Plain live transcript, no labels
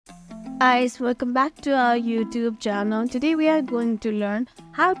Guys, welcome back to our YouTube channel. Today we are going to learn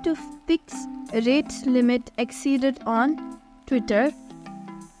how to fix rate limit exceeded on Twitter.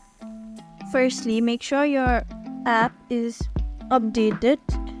 Firstly, make sure your app is updated,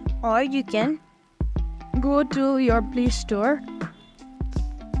 or you can go to your Play Store.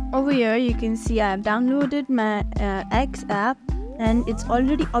 Over here you can see I have downloaded my X app and it's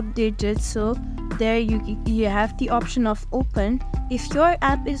already updated, so there you have the option of open. If your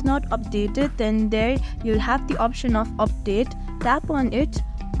app is not updated, then there you'll have the option of update. Tap on it,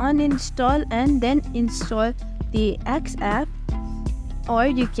 uninstall and then install the X app, or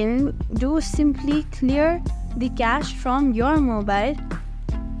you can do simply clear the cache from your mobile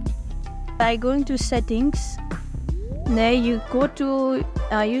by going to settings. There you go to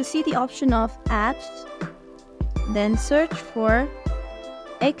you see the option of apps, then search for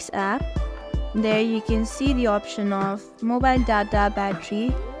X app. There you can see the option of mobile data,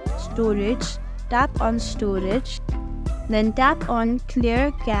 battery, storage. Tap on storage, then tap on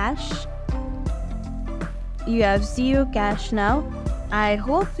clear cache. You have 0 cache now. I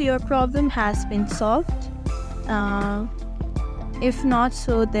hope your problem has been solved. If not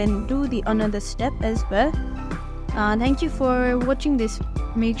so, then do the another step as well. Thank you for watching this.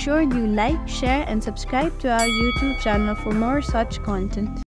 Make sure you like, share and subscribe to our YouTube channel for more such content.